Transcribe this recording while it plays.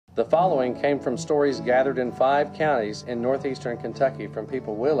The following came from stories gathered in 5 counties in northeastern Kentucky from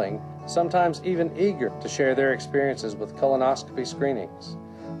people willing, sometimes even eager, to share their experiences with colonoscopy screenings.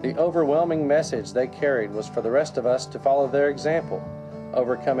 The overwhelming message they carried was for the rest of us to follow their example,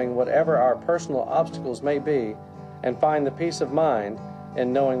 overcoming whatever our personal obstacles may be, and find the peace of mind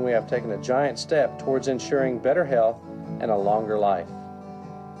in knowing we have taken a giant step towards ensuring better health and a longer life.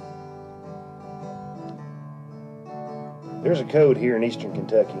 There's a code here in eastern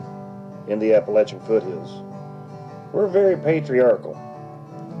Kentucky, in the Appalachian foothills. We're very patriarchal.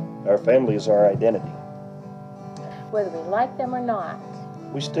 Our family is our identity. Whether we like them or not.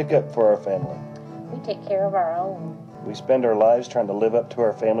 We stick up for our family. We take care of our own. We spend our lives trying to live up to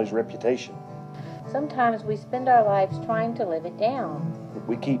our family's reputation. Sometimes we spend our lives trying to live it down.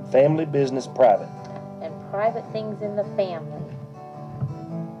 We keep family business private. And private things in the family.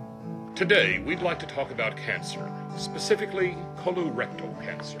 Today, we'd like to talk about cancer, specifically colorectal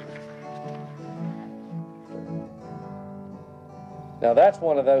cancer. Now that's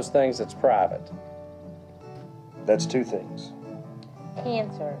one of those things that's private. That's 2 things.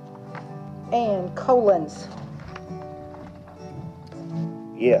 Cancer. And colons.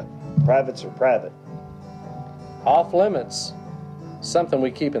 Yeah, privates are private. Off limits, something we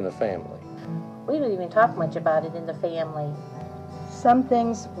keep in the family. We don't even talk much about it in the family. Some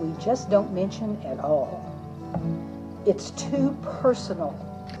things we just don't mention at all. It's too personal.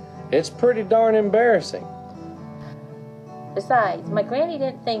 It's pretty darn embarrassing. Besides, my granny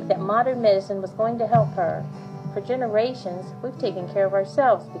didn't think that modern medicine was going to help her. For generations, we've taken care of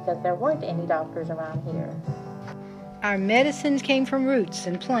ourselves because there weren't any doctors around here. Our medicines came from roots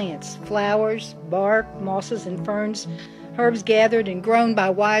and plants, flowers, bark, mosses and ferns, herbs gathered and grown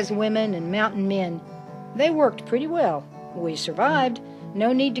by wise women and mountain men. They worked pretty well. We survived.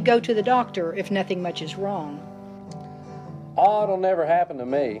 No need to go to the doctor if nothing much is wrong. Oh, it'll never happen to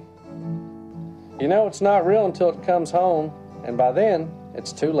me. You know, it's not real until it comes home, and by then,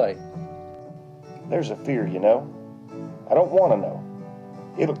 it's too late. There's a fear, you know. I don't want to know.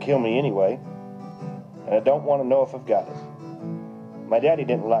 It'll kill me anyway. And I don't want to know if I've got it. My daddy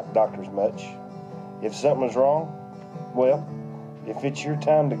didn't like doctors much. If something was wrong, well, if it's your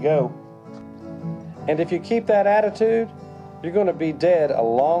time to go. And if you keep that attitude, you're going to be dead a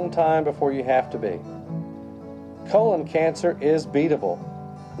long time before you have to be. Colon cancer is beatable,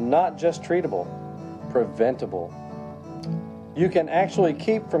 not just treatable, preventable. You can actually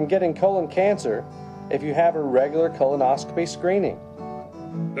keep from getting colon cancer if you have a regular colonoscopy screening.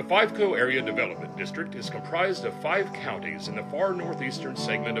 The FIVVCO Area Development District is comprised of 5 counties in the far northeastern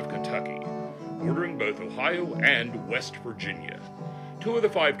segment of Kentucky, bordering both Ohio and West Virginia. 2 of the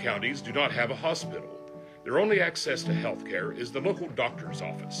 5 counties do not have a hospital. Their only access to health care is the local doctor's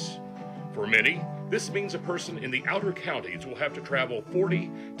office. For many, this means a person in the outer counties will have to travel 40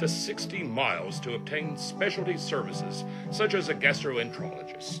 to 60 miles to obtain specialty services, such as a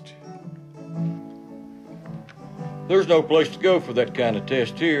gastroenterologist. There's no place to go for that kind of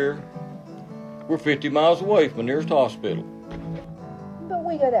test here. We're 50 miles away from the nearest hospital. But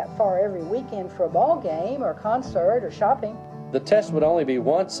we go that far every weekend for a ball game or concert or shopping. The test would only be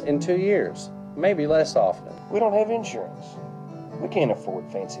once in 2 years, maybe less often. We don't have insurance. We can't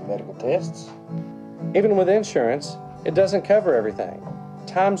afford fancy medical tests. Even with insurance, it doesn't cover everything.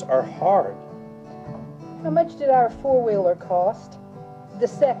 Times are hard. How much did our 4-wheeler cost? The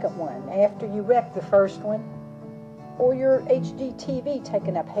second one, after you wrecked the first one? Or your HD TV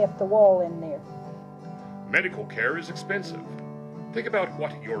taking up half the wall in there? Medical care is expensive. Think about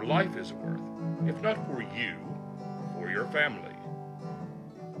what your life is worth, if not for you, for your family.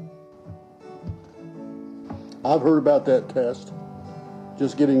 I've heard about that test.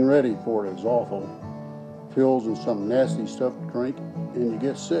 Just getting ready for it is awful. Pills and some nasty stuff to drink, and you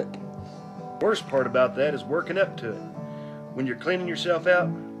get sick. Worst part about that is working up to it. When you're cleaning yourself out,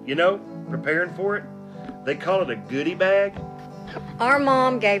 you know, preparing for it, they call it a goodie bag. Our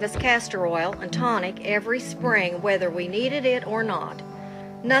mom gave us castor oil and tonic every spring, whether we needed it or not.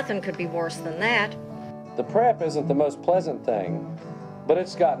 Nothing could be worse than that. The prep isn't the most pleasant thing, but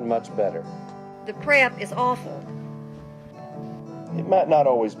it's gotten much better. The prep is awful. It might not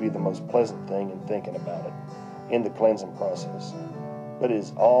always be the most pleasant thing in thinking about it, in the cleansing process, but it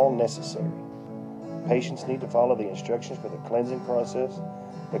is all necessary. Patients need to follow the instructions for the cleansing process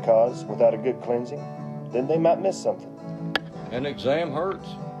because without a good cleansing, then they might miss something. An exam hurts.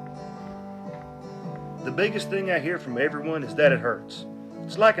 The biggest thing I hear from everyone is that it hurts.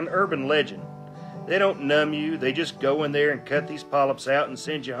 It's like an urban legend. They don't numb you, they just go in there and cut these polyps out and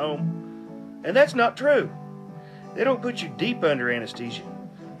send you home. And that's not true. They don't put you deep under anesthesia,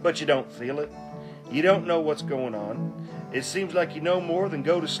 but you don't feel it. You don't know what's going on. It seems like you know more than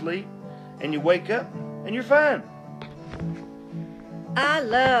go to sleep, and you wake up, and you're fine. I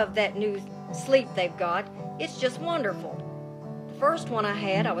love that new sleep they've got. It's just wonderful. The first one I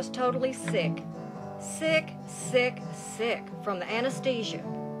had, I was totally sick. Sick from the anesthesia.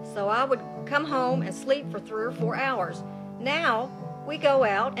 So I would come home and sleep for 3 or 4 hours. Now, we go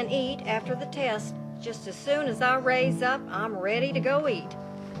out and eat after the test. Just as soon as I raise up, I'm ready to go eat.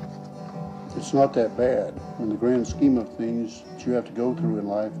 It's not that bad. In the grand scheme of things that you have to go through in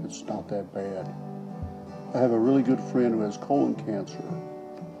life, it's not that bad. I have a really good friend who has colon cancer.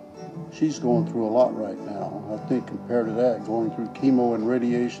 She's going through a lot right now. I think compared to that, going through chemo and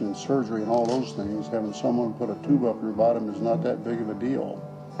radiation and surgery and all those things, having someone put a tube up your bottom is not that big of a deal.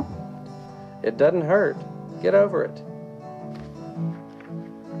 It doesn't hurt. Get over it.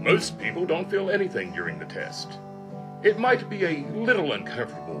 Most people don't feel anything during the test. It might be a little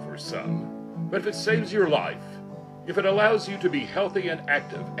uncomfortable for some, but if it saves your life, if it allows you to be healthy and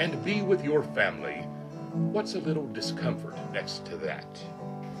active and be with your family, what's a little discomfort next to that?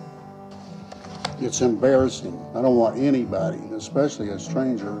 It's embarrassing. I don't want anybody, especially a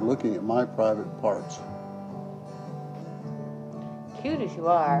stranger, looking at my private parts. Cute as you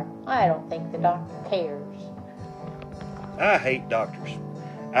are, I don't think the doctor cares. I hate doctors.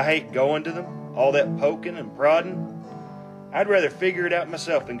 I hate going to them, all that poking and prodding. I'd rather figure it out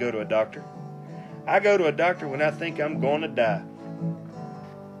myself than go to a doctor. I go to a doctor when I think I'm going to die.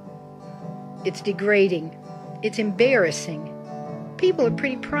 It's degrading. It's embarrassing. People are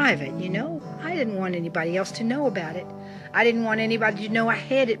pretty private, you know. I didn't want anybody else to know about it. I didn't want anybody to know I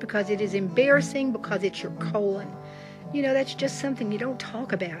had it because it is embarrassing, because it's your colon. You know, that's just something you don't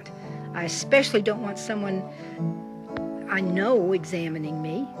talk about. I especially don't want someone I know examining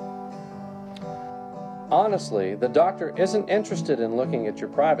me. Honestly, the doctor isn't interested in looking at your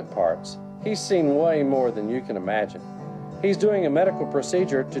private parts. He's seen way more than you can imagine. He's doing a medical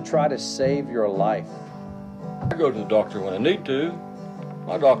procedure to try to save your life. I go to the doctor when I need to.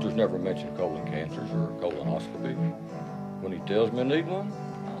 My doctor's never mentioned colon cancers or colonoscopy. When he tells me I need one,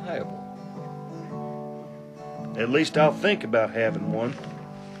 I'll have one. At least I'll think about having one.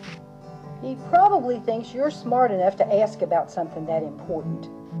 He probably thinks you're smart enough to ask about something that important.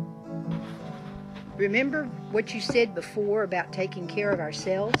 Remember what you said before about taking care of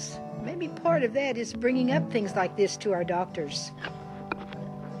ourselves? Maybe part of that is bringing up things like this to our doctors.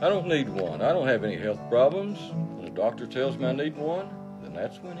 I don't need one. I don't have any health problems. When the doctor tells me I need one, then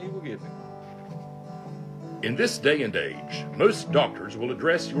that's when he will give me one. In this day and age, most doctors will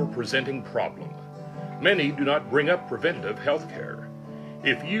address your presenting problem. Many do not bring up preventative health care.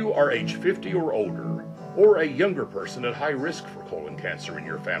 If you are age 50 or older, or a younger person at high risk for colon cancer in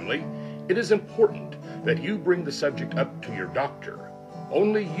your family, it is important that you bring the subject up to your doctor.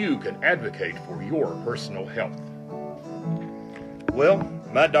 Only you can advocate for your personal health. Well,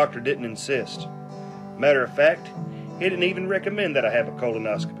 my doctor didn't insist. Matter of fact, he didn't even recommend that I have a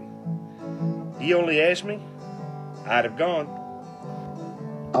colonoscopy. He only asked me, I'd have gone.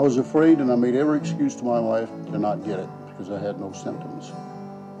 I was afraid, and I made every excuse to my wife to not get it because I had no symptoms.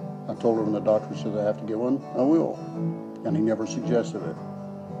 I told her when the doctor said I have to get one, I will. And he never suggested it.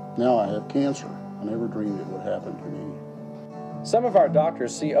 Now I have cancer. I never dreamed it would happen to me. Some of our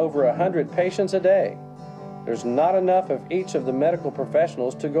doctors see over 100 patients a day. There's not enough of each of the medical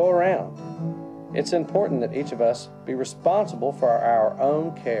professionals to go around. It's important that each of us be responsible for our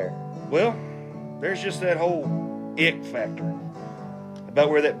own care. Well, there's just that whole ick factor about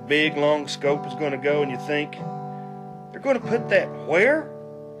where that big, long scope is going to go, and you think, they're going to put that where?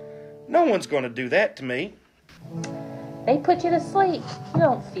 No one's going to do that to me. They put you to sleep. You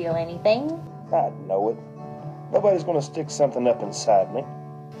don't feel anything. I know it. Nobody's going to stick something up inside me.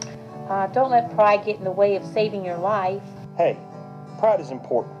 Don't let pride get in the way of saving your life. Hey, pride is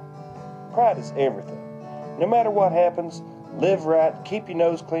important. Pride is everything. No matter what happens, live right, keep your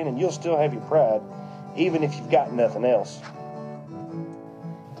nose clean, and you'll still have your pride, even if you've got nothing else.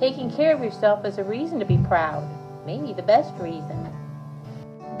 Taking care of yourself is a reason to be proud. Maybe the best reason.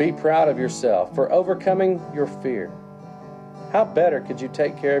 Be proud of yourself for overcoming your fear. How better could you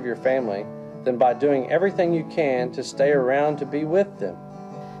take care of your family than by doing everything you can to stay around to be with them?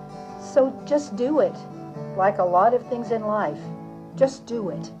 So just do it. Like a lot of things in life, just do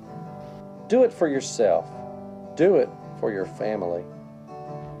it. Do it for yourself. Do it for your family.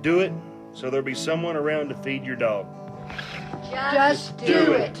 Do it so there'll be someone around to feed your dog. Just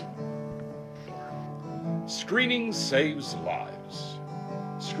do it. Screening saves lives.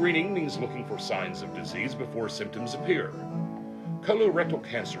 Screening means looking for signs of disease before symptoms appear. Colorectal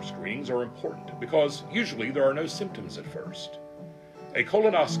cancer screenings are important because usually there are no symptoms at first. A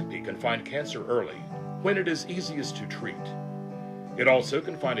colonoscopy can find cancer early, when it is easiest to treat. It also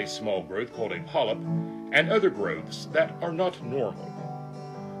can find a small growth called a polyp and other growths that are not normal.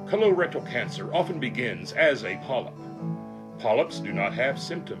 Colorectal cancer often begins as a polyp. Polyps do not have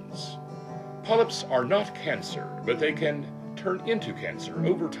symptoms. Polyps are not cancer, but they can turn into cancer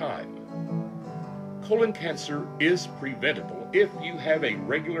over time. Colon cancer is preventable if you have a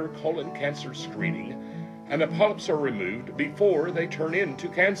regular colon cancer screening and the polyps are removed before they turn into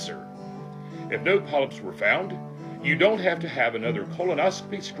cancer. If no polyps were found, you don't have to have another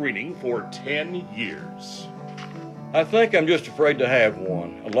colonoscopy screening for 10 years. I think I'm just afraid to have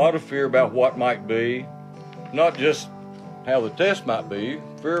one. A lot of fear about what might be, not just how the test might be,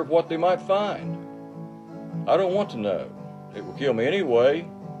 fear of what they might find. I don't want to know. It will kill me anyway.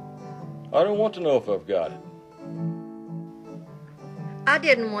 I don't want to know if I've got it. I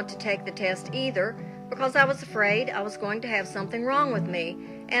didn't want to take the test either because I was afraid I was going to have something wrong with me,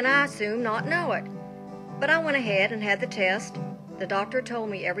 and I assumed not know it. But I went ahead and had the test. The doctor told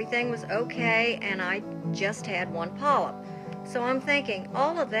me everything was okay and I just had one polyp. So I'm thinking,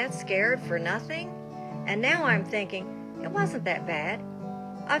 all of that scared for nothing? And now I'm thinking, it wasn't that bad.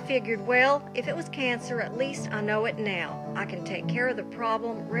 I figured, well, if it was cancer, at least I know it now. I can take care of the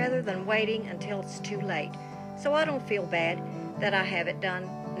problem rather than waiting until it's too late. So I don't feel bad that I have it done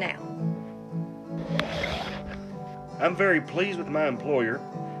now. I'm very pleased with my employer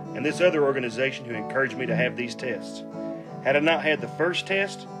and this other organization who encouraged me to have these tests. Had I not had the first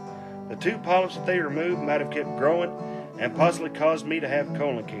test, the 2 polyps that they removed might have kept growing and possibly caused me to have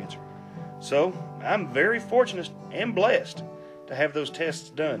colon cancer. So I'm very fortunate and blessed to have those tests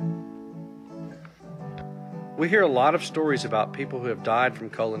done. We hear a lot of stories about people who have died from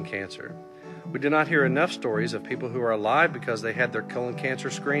colon cancer. We do not hear enough stories of people who are alive because they had their colon cancer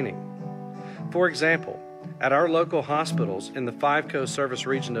screening. For example, at our local hospitals in the FIVVCO service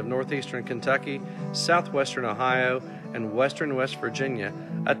region of northeastern Kentucky, southwestern Ohio, and western West Virginia,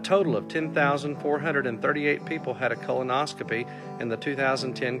 a total of 10,438 people had a colonoscopy in the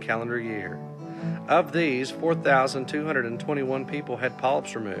 2010 calendar year. Of these, 4,221 people had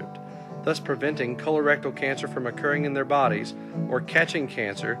polyps removed, thus preventing colorectal cancer from occurring in their bodies or catching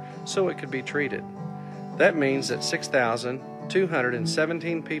cancer so it could be treated. That means that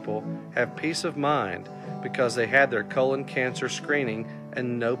 6,217 people have peace of mind because they had their colon cancer screening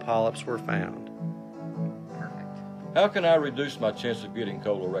and no polyps were found. How can I reduce my chance of getting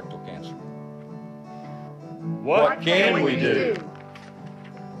colorectal cancer? What can we do?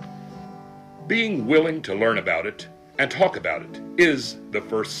 Being willing to learn about it and talk about it is the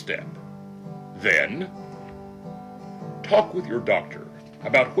first step. Then, talk with your doctor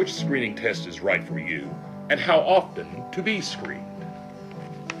about which screening test is right for you and how often to be screened.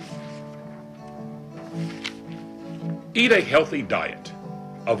 Eat a healthy diet.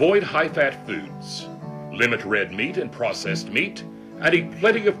 Avoid high-fat foods. Limit red meat and processed meat, and eat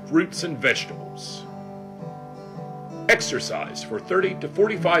plenty of fruits and vegetables. Exercise for 30 to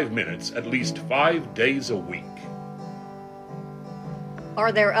 45 minutes at least 5 days a week.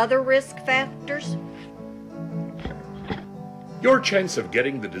 Are there other risk factors? Your chance of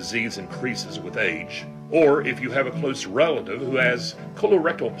getting the disease increases with age, or if you have a close relative who has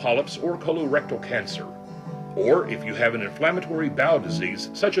colorectal polyps or colorectal cancer, or if you have an inflammatory bowel disease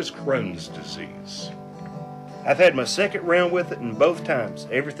such as Crohn's disease. I've had my second round with it, and both times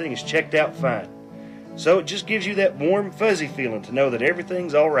everything is checked out fine. So it just gives you that warm, fuzzy feeling to know that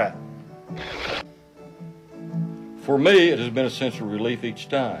everything's all right. For me, it has been a sense of relief each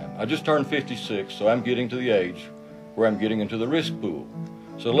time. I just turned 56, so I'm getting to the age where I'm getting into the risk pool.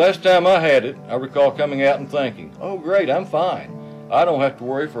 So the last time I had it, I recall coming out and thinking, oh great, I'm fine. I don't have to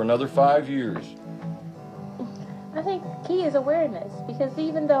worry for another 5 years. I think the key is awareness, because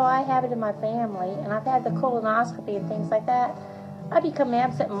even though I have it in my family and I've had the colonoscopy and things like that, I become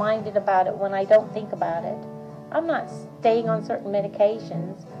absent-minded about it when I don't think about it. I'm not staying on certain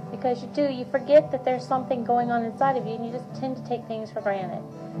medications because you forget that there's something going on inside of you and you just tend to take things for granted.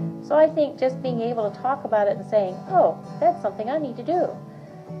 So I think just being able to talk about it and saying, oh, that's something I need to do,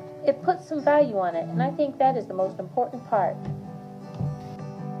 it puts some value on it, and I think that is the most important part.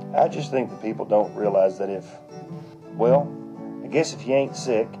 I just think that people don't realize that if you ain't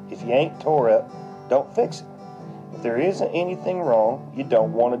sick, if you ain't tore up, don't fix it. If there isn't anything wrong, you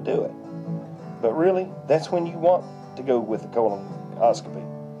don't want to do it. But really, that's when you want to go with the colonoscopy.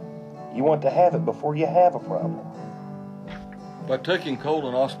 You want to have it before you have a problem. By taking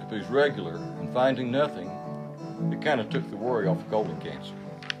colonoscopies regular and finding nothing, it kind of took the worry off of colon cancer.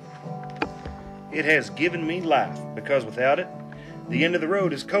 It has given me life, because without it, the end of the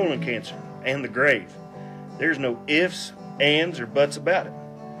road is colon cancer and the grave. There's no ifs, ands, or buts about it.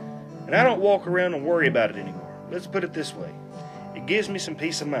 And I don't walk around and worry about it anymore. Let's put it this way. It gives me some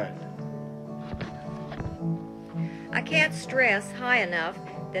peace of mind. I can't stress high enough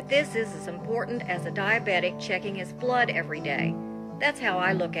that this is as important as a diabetic checking his blood every day. That's how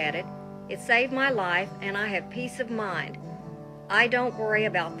I look at it. It saved my life, and I have peace of mind. I don't worry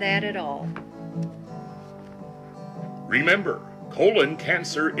about that at all. Remember, colon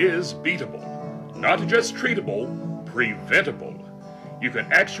cancer is beatable. Not just treatable, preventable. You can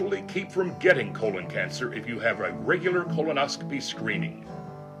actually keep from getting colon cancer if you have a regular colonoscopy screening.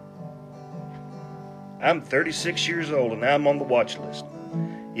 I'm 36 years old and I'm on the watch list.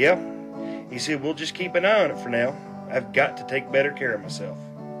 Yeah, he said we'll just keep an eye on it for now. I've got to take better care of myself.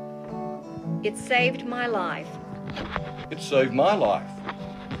 It saved my life. It saved my life.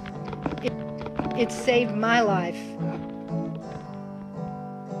 It saved my life.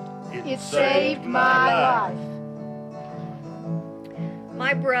 It saved my life.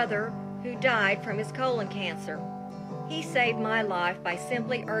 My brother, who died from his colon cancer, he saved my life by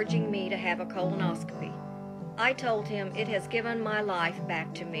simply urging me to have a colonoscopy. I told him it has given my life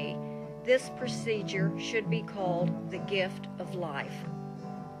back to me. This procedure should be called the gift of life.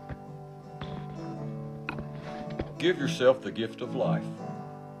 Give yourself the gift of life.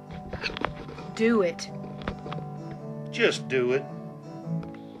 Do it. Just do it.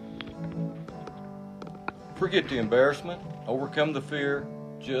 Forget the embarrassment. Overcome the fear.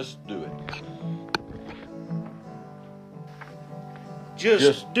 Just do it.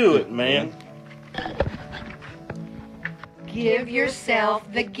 Just do it, man. Give yourself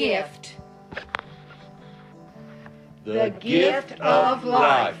the gift. The gift of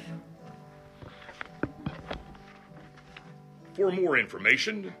life. For more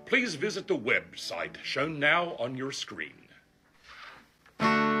information, please visit the website shown now on your screen.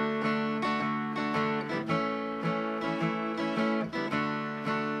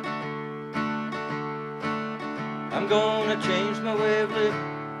 I'm gonna change my way of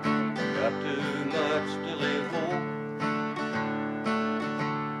living. Got too much to live for.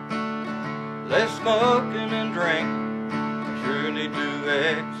 Less smoking and drinking. Sure need to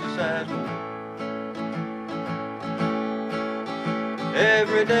exercise more.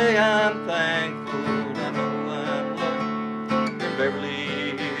 Every day I'm thankful. I know I'm lucky. In Beverly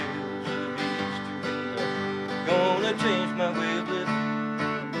Hills of Eastern Kentucky. Gonna change my way of living.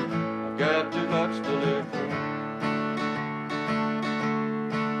 I've got too much to live for.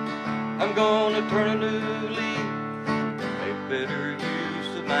 I'm gonna turn a new leaf, make better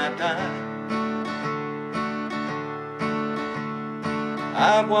use of my time.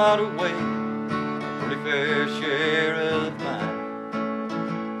 I've whiled away a pretty fair share of mine.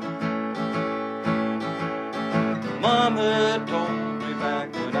 Mama told me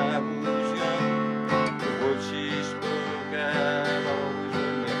back when I was young, the words she spoke I've always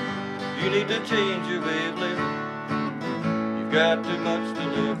remembered. You need to change your way of living. You've got too much to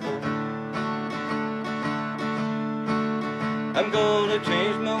live for. I'm gonna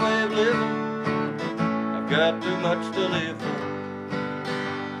change my way of living. I've got too much to live for.